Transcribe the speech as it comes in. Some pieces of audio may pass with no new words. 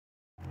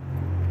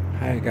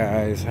Hi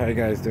guys, how you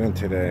guys doing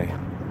today?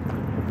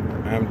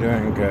 I'm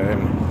doing good.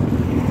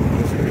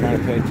 Just trying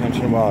to pay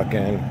attention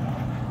walking.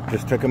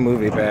 Just took a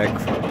movie back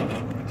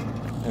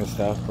and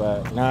stuff,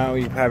 but now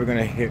you're probably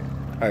gonna hear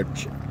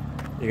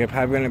you're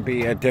probably gonna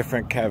be a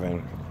different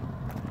Kevin.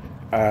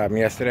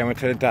 Yesterday I went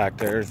to the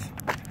doctor's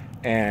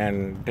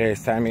and they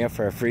signed me up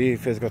for a free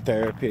physical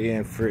therapy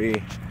and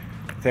free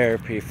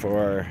therapy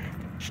for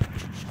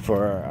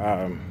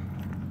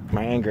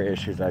my anger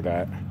issues I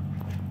got.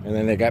 And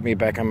then they got me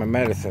back on my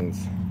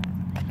medicines.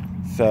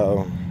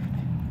 So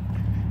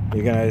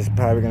you guys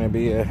probably gonna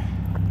be a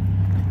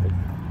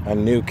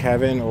new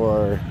Kevin,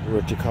 or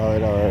what you call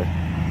it, or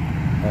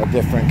a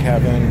different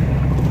Kevin.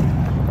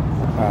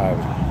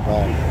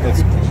 But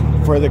it's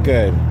for the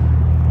good,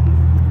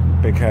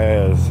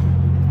 because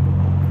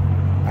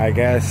I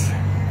guess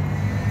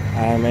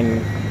I'm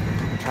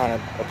trying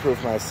to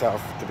prove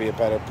myself to be a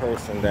better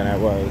person than I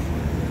was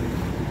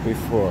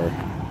before.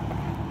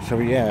 So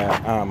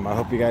yeah, I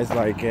hope you guys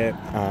like it.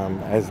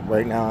 As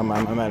right now I'm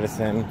on my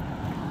medicine.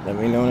 Let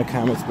me know in the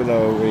comments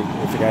below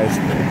if you guys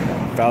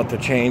felt a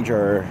change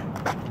or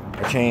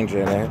a change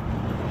in it.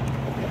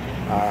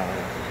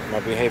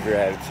 My behavior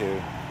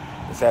attitude.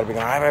 Instead of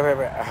being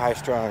high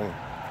strung.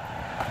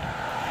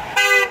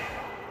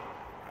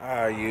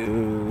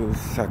 You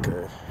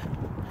sucker.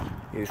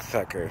 You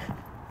sucker.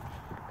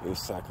 You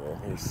sucker.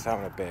 You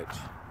son of a bitch.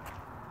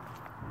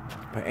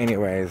 But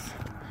anyways,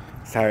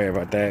 sorry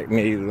about that.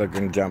 Me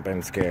looking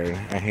jumping scared.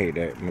 I hate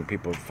it when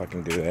people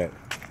fucking do that.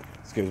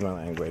 Excuse my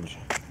language.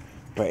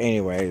 But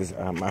anyways,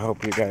 I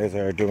hope you guys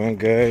are doing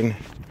good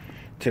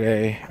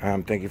today.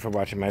 Thank you for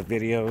watching my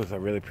videos. I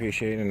really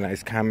appreciate it.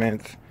 Nice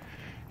comments,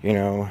 you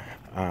know,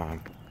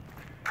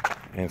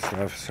 and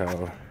stuff.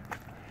 So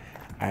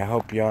I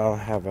hope y'all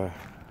have a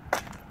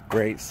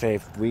great,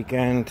 safe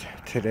weekend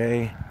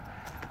today.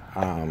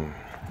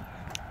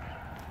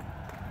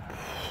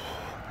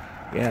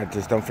 Yeah,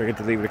 just don't forget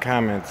to leave the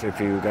comments if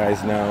you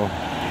guys know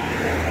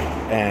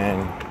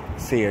and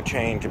see a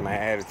change in my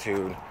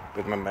attitude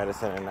with my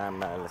medicine and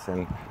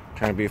non-medicine,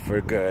 trying to be for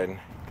good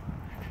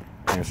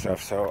and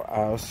stuff. So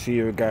I'll see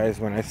you guys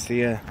when I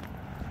see you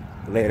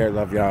later.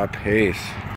 Love y'all. Peace.